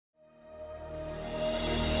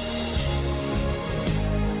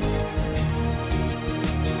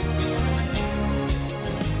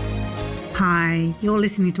Hi, you're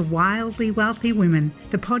listening to Wildly Wealthy Women,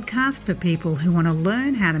 the podcast for people who want to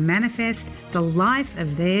learn how to manifest the life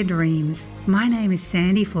of their dreams. My name is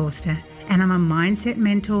Sandy Forster, and I'm a mindset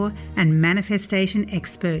mentor and manifestation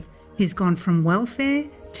expert who's gone from welfare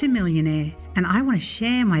to millionaire, and I want to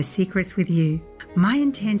share my secrets with you. My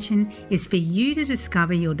intention is for you to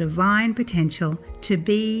discover your divine potential to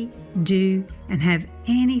be, do, and have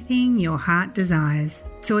anything your heart desires.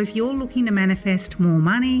 So if you're looking to manifest more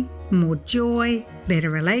money, more joy, better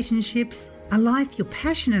relationships, a life you're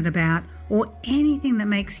passionate about, or anything that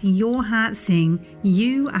makes your heart sing,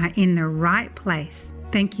 you are in the right place.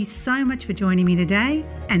 Thank you so much for joining me today,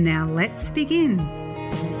 and now let's begin.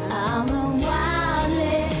 I'm a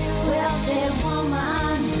wildly wealthy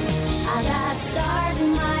woman. I got stars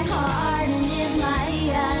in my heart and in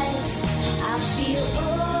my eyes. I feel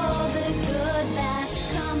all the good that's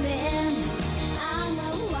coming. I'm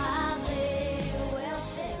a wildly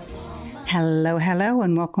wealthy woman. Hello,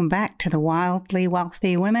 and welcome back to the Wildly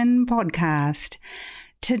Wealthy Women podcast.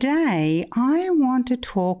 Today, I want to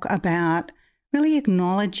talk about really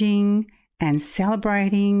acknowledging and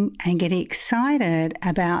celebrating and getting excited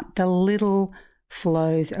about the little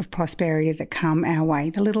flows of prosperity that come our way,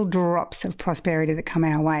 the little drops of prosperity that come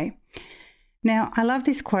our way. Now, I love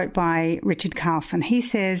this quote by Richard Carlson. He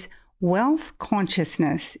says, "Wealth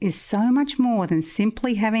consciousness is so much more than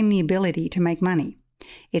simply having the ability to make money.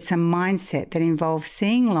 It's a mindset that involves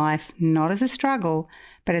seeing life not as a struggle,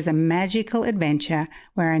 but as a magical adventure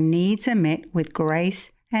where our needs are met with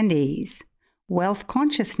grace and ease. Wealth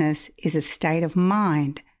consciousness is a state of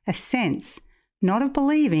mind, a sense, not of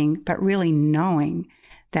believing, but really knowing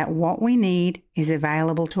that what we need is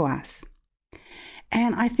available to us."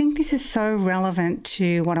 And I think this is so relevant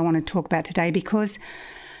to what I want to talk about today because,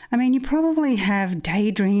 you probably have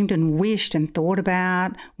daydreamed and wished and thought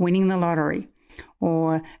about winning the lottery,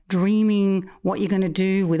 or dreaming what you're going to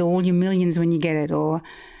do with all your millions when you get it, or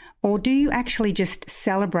do you actually just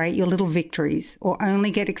celebrate your little victories, or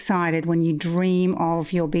only get excited when you dream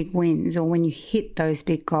of your big wins or when you hit those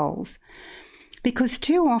big goals? Because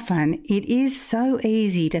too often it is so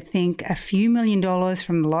easy to think a few $1 million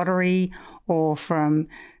from the lottery or from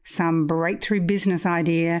some breakthrough business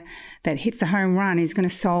idea that hits a home run is going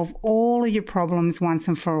to solve all of your problems once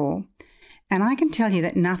and for all. And I can tell you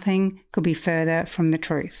that nothing could be further from the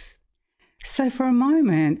truth. So for a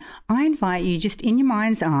moment, I invite you just in your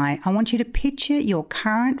mind's eye, I want you to picture your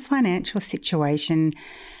current financial situation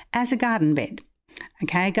as a garden bed.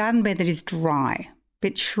 Okay, a garden bed that is dry, a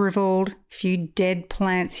bit shriveled, a few dead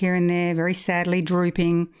plants here and there, very sadly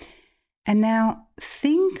drooping. And now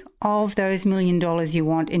think of those $1 million you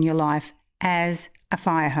want in your life as a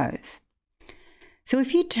fire hose. So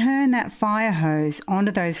if you turn that fire hose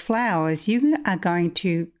onto those flowers, you are going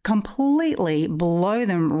to completely blow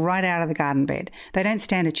them right out of the garden bed. They don't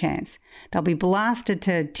stand a chance. They'll be blasted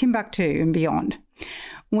to Timbuktu and beyond.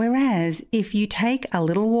 Whereas if you take a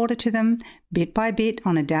little water to them bit by bit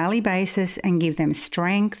on a daily basis and give them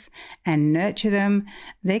strength and nurture them,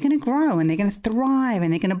 they're going to grow and they're going to thrive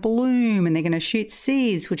and they're going to bloom and they're going to shoot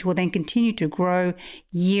seeds, which will then continue to grow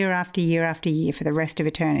year after year after year for the rest of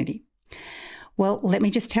eternity. Well, let me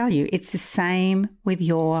just tell you, it's the same with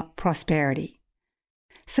your prosperity.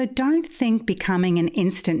 So don't think becoming an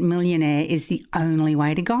instant millionaire is the only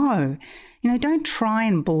way to go. Don't try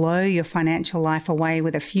and blow your financial life away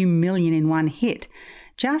with a few million in one hit.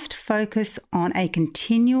 Just focus on a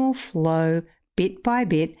continual flow, bit by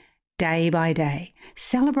bit, day by day.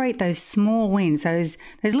 Celebrate those small wins, those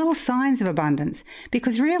little signs of abundance,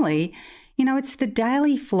 because really, it's the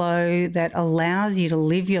daily flow that allows you to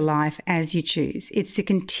live your life as you choose. It's the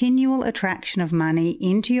continual attraction of money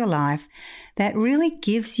into your life that really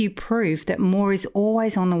gives you proof that more is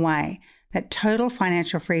always on the way, that total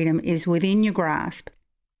financial freedom is within your grasp.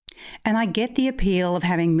 And I get the appeal of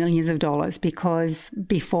having millions of dollars because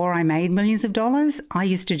before I made millions of dollars, I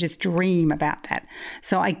used to just dream about that.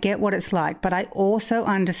 So I get what it's like, but I also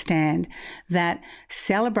understand that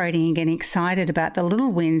celebrating and getting excited about the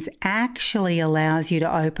little wins actually allows you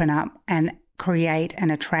to open up and create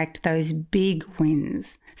and attract those big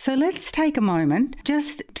wins. So let's take a moment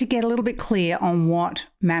just to get a little bit clear on what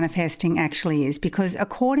manifesting actually is, because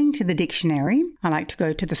according to the dictionary, I like to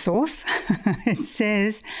go to the source, it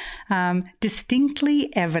says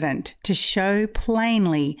distinctly evident, to show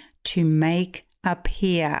plainly, to make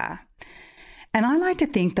appear. And I like to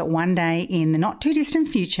think that one day in the not too distant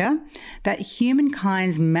future, that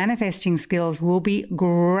humankind's manifesting skills will be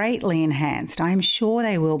greatly enhanced. I'm sure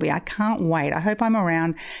they will be. I can't wait. I hope I'm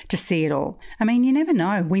around to see it all. You never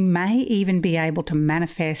know. We may even be able to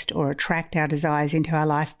manifest or attract our desires into our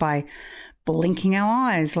life by blinking our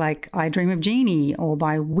eyes like I Dream of Jeannie, or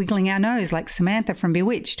by wiggling our nose like Samantha from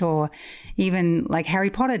Bewitched, or even like Harry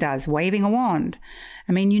Potter does, waving a wand.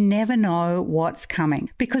 I mean, you never know what's coming,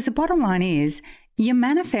 because the bottom line is you're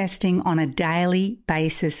manifesting on a daily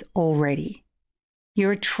basis already.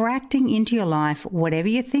 You're attracting into your life whatever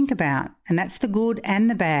you think about, and that's the good and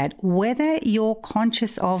the bad. Whether you're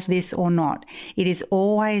conscious of this or not, it is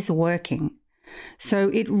always working. So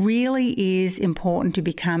it really is important to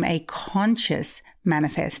become a conscious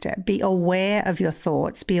manifester. Be aware of your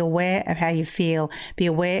thoughts, be aware of how you feel, be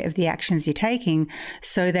aware of the actions you're taking,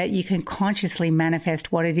 so that you can consciously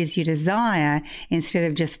manifest what it is you desire, instead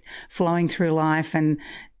of just flowing through life and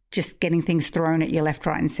just getting things thrown at you left,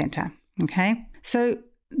 right, and center. Okay? So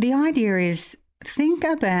the idea is, think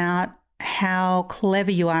about how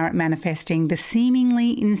clever you are at manifesting the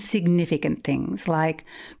seemingly insignificant things like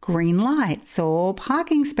green lights or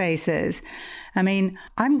parking spaces. I mean,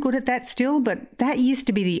 I'm good at that still, but that used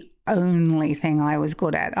to be the only thing I was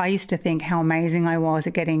good at. I used to think how amazing I was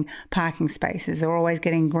at getting parking spaces or always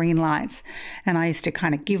getting green lights. And I used to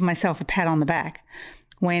kind of give myself a pat on the back,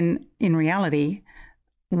 when in reality,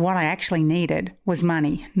 what I actually needed was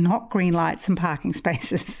money, not green lights and parking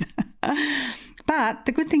spaces. But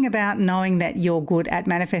the good thing about knowing that you're good at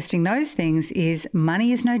manifesting those things is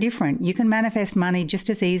money is no different. You can manifest money just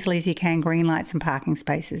as easily as you can green lights and parking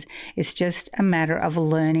spaces. It's just a matter of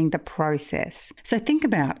learning the process. So think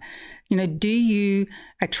about, do you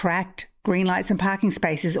attract green lights and parking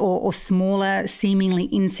spaces or smaller, seemingly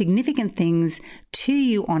insignificant things to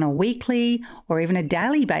you on a weekly or even a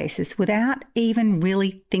daily basis without even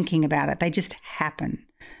really thinking about it? They just happen.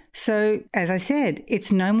 So, as I said,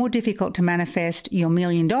 it's no more difficult to manifest your $1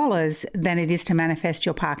 million than it is to manifest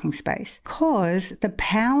your parking space, because the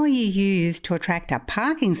power you use to attract a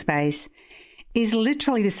parking space is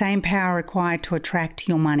literally the same power required to attract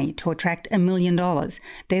your money, to attract $1 million.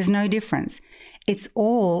 There's no difference. It's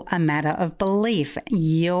all a matter of belief,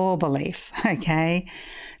 your belief, okay?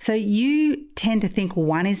 So you tend to think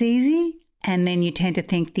one is easy, and then you tend to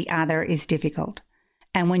think the other is difficult.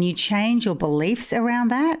 And when you change your beliefs around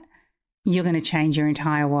that, you're going to change your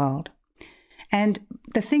entire world. And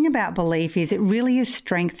the thing about belief is it really is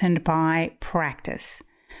strengthened by practice.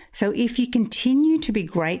 So if you continue to be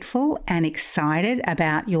grateful and excited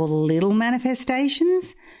about your little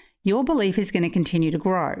manifestations, your belief is going to continue to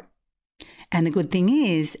grow. And the good thing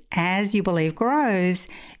is, as your belief grows,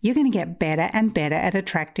 you're going to get better and better at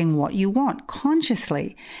attracting what you want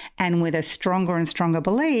consciously. And with a stronger and stronger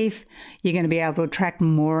belief, you're going to be able to attract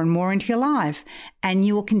more and more into your life. And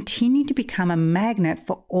you will continue to become a magnet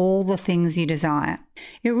for all the things you desire.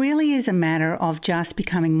 It really is a matter of just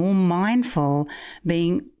becoming more mindful,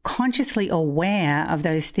 being consciously aware of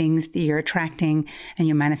those things that you're attracting and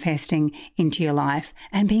you're manifesting into your life,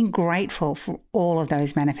 and being grateful for all of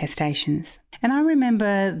those manifestations. And I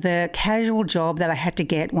remember the casual job that I had to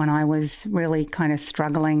get when I was really kind of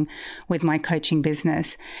struggling with my coaching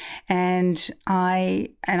business. And I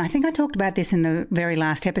think I talked about this in the very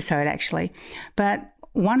last episode, actually. But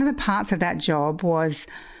one of the parts of that job was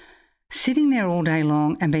sitting there all day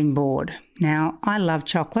long and being bored. Now, I love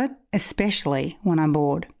chocolate, especially when I'm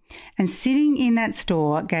bored. And sitting in that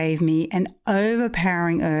store gave me an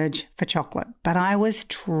overpowering urge for chocolate. But I was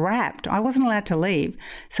trapped. I wasn't allowed to leave.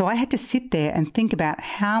 So I had to sit there and think about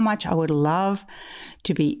how much I would love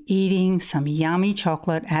to be eating some yummy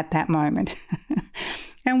chocolate at that moment.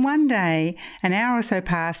 And one day, an hour or so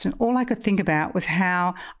passed, and all I could think about was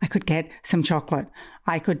how I could get some chocolate.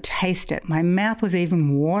 I could taste it. My mouth was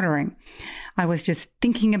even watering. I was just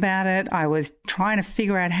thinking about it. I was trying to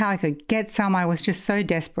figure out how I could get some. I was just so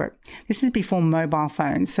desperate. This is before mobile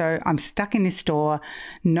phones, so I'm stuck in this store,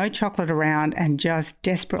 no chocolate around, and just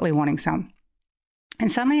desperately wanting some.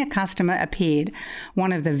 And suddenly a customer appeared,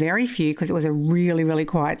 one of the very few, because it was a really, really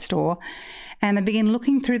quiet store. And I began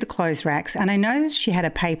looking through the clothes racks, and I noticed she had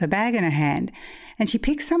a paper bag in her hand. And she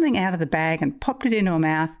picked something out of the bag and popped it into her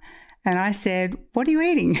mouth. And I said, "What are you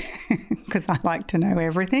eating?" Because I like to know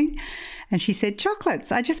everything. And she said,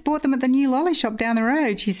 "Chocolates. I just bought them at the new lolly shop down the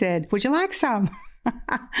road." She said, "Would you like some?"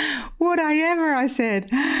 "Would I ever?" I said.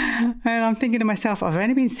 And I'm thinking to myself, I've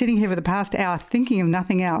only been sitting here for the past hour thinking of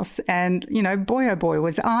nothing else. And, boy, oh boy,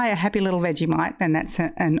 was I a happy little Vegemite. And that's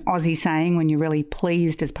an Aussie saying when you're really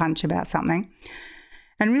pleased as punch about something.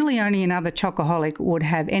 And really only another chocoholic would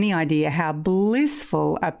have any idea how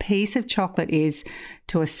blissful a piece of chocolate is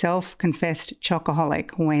to a self-confessed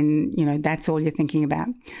chocoholic when, that's all you're thinking about.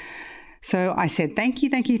 So I said, thank you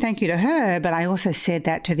to her, but I also said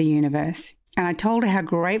that to the universe. And I told her how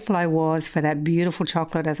grateful I was for that beautiful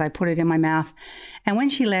chocolate as I put it in my mouth. And when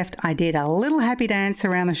she left, I did a little happy dance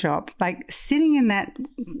around the shop, like sitting in that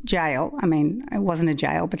jail. I mean, it wasn't a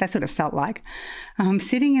jail, but that's what it felt like.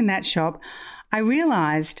 Sitting in that shop, I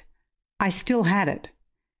realized I still had it.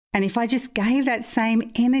 And if I just gave that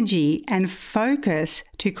same energy and focus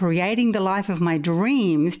to creating the life of my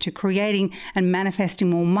dreams, to creating and manifesting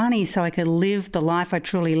more money so I could live the life I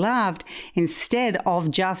truly loved instead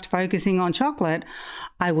of just focusing on chocolate,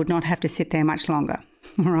 I would not have to sit there much longer,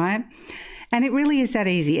 all right? And it really is that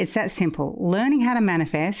easy. It's that simple. Learning how to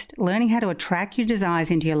manifest, learning how to attract your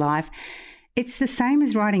desires into your life, it's the same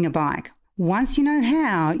as riding a bike. Once you know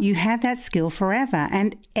how, you have that skill forever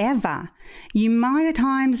and ever. You might at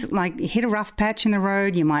times hit a rough patch in the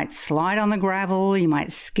road, you might slide on the gravel, you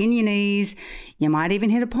might skin your knees, you might even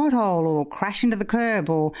hit a pothole or crash into the curb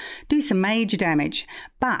or do some major damage.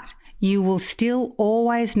 But you will still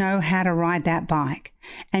always know how to ride that bike.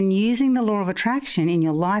 And using the law of attraction in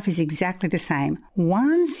your life is exactly the same.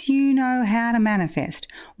 Once you know how to manifest,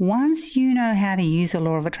 once you know how to use the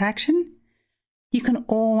law of attraction, you can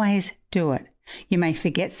always do it. You may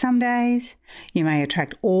forget some days. You may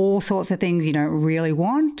attract all sorts of things you don't really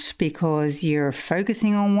want because you're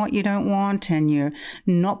focusing on what you don't want and you're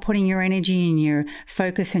not putting your energy and your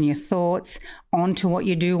focus and your thoughts onto what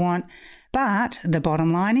you do want. But the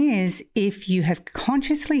bottom line is, if you have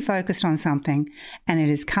consciously focused on something and it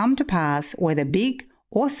has come to pass, whether big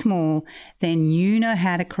or small, then you know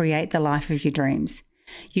how to create the life of your dreams.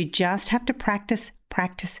 You just have to practice,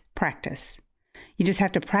 practice, practice. You just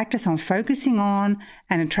have to practice on focusing on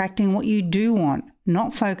and attracting what you do want,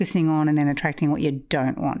 not focusing on and then attracting what you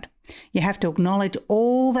don't want. You have to acknowledge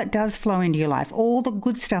all that does flow into your life, all the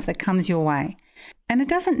good stuff that comes your way. And it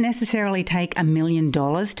doesn't necessarily take $1 million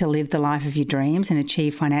to live the life of your dreams and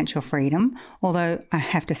achieve financial freedom, although I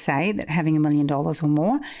have to say that having $1 million or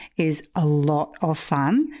more is a lot of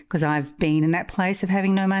fun because I've been in that place of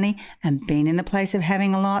having no money and been in the place of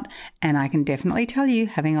having a lot, and I can definitely tell you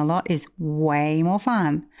having a lot is way more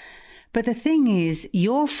fun. But the thing is,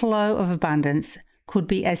 your flow of abundance could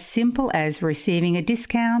be as simple as receiving a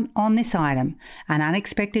discount on this item, an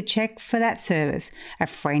unexpected check for that service, a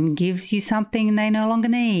friend gives you something they no longer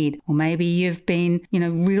need, or maybe you've been,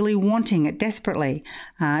 really wanting it desperately.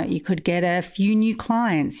 You could get a few new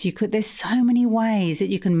clients. There's so many ways that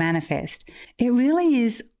you can manifest. It really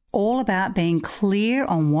is all about being clear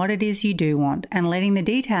on what it is you do want and letting the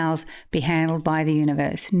details be handled by the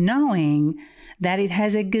universe, knowing that it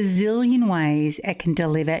has a gazillion ways it can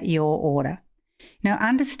deliver your order. Now,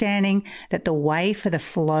 understanding that the way for the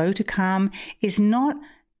flow to come is not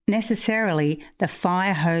necessarily the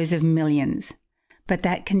fire hose of millions, but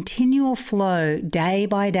that continual flow day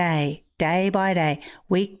by day,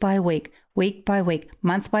 week by week, week by week,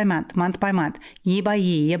 month by month, year by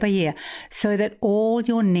year, so that all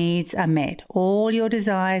your needs are met, all your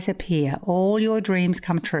desires appear, all your dreams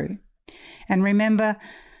come true. And remember,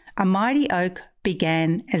 a mighty oak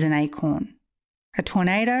began as an acorn. A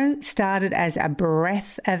tornado started as a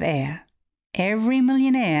breath of air. Every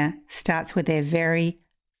millionaire starts with their very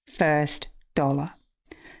first dollar.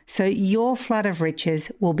 So your flood of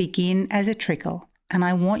riches will begin as a trickle, and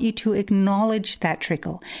I want you to acknowledge that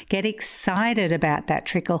trickle. Get excited about that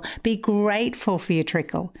trickle. Be grateful for your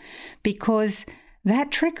trickle, because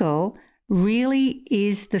that trickle really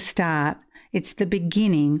is the start. It's the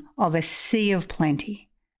beginning of a sea of plenty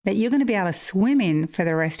that you're going to be able to swim in for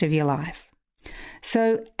the rest of your life.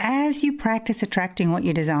 So as you practice attracting what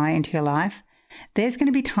you desire into your life, there's going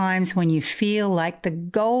to be times when you feel like the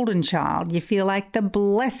golden child, you feel like the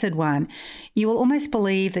blessed one. You will almost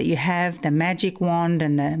believe that you have the magic wand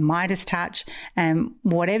and the Midas touch, and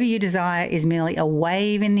whatever you desire is merely a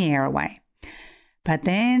wave in the air away. But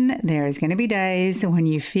then there is going to be days when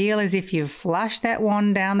you feel as if you've flushed that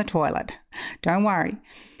wand down the toilet. Don't worry.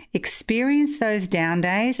 Experience those down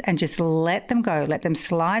days and just let them go. Let them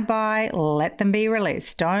slide by. Let them be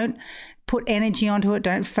released. Don't put energy onto it.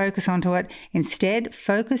 Don't focus onto it. Instead,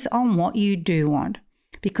 focus on what you do want,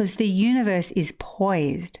 because the universe is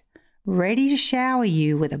poised, ready to shower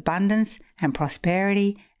you with abundance and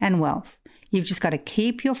prosperity and wealth. You've just got to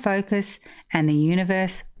keep your focus and the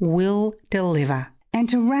universe will deliver. And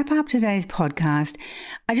to wrap up today's podcast,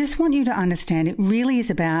 I just want you to understand it really is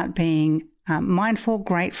about being mindful,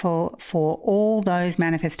 grateful for all those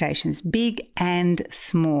manifestations, big and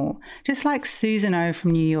small. Just like Susan O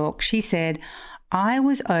from New York, she said, I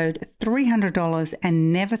was owed $300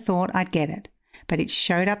 and never thought I'd get it, but it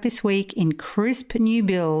showed up this week in crisp new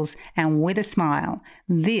bills and with a smile.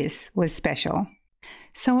 This was special.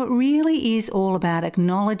 So it really is all about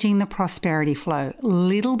acknowledging the prosperity flow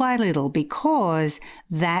little by little, because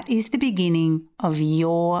that is the beginning of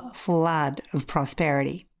your flood of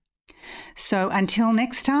prosperity. So until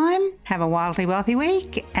next time, have a wildly wealthy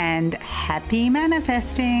week and happy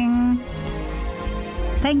manifesting.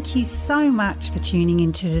 Thank you so much for tuning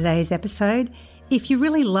into today's episode. If you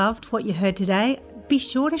really loved what you heard today, be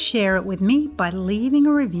sure to share it with me by leaving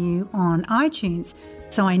a review on iTunes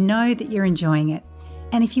so I know that you're enjoying it.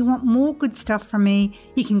 And if you want more good stuff from me,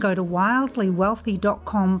 you can go to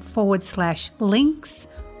wildlywealthy.com/links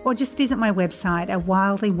or just visit my website at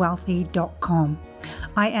wildlywealthy.com.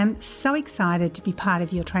 I am so excited to be part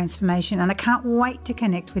of your transformation, and I can't wait to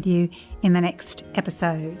connect with you in the next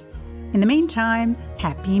episode. In the meantime,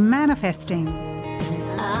 happy manifesting.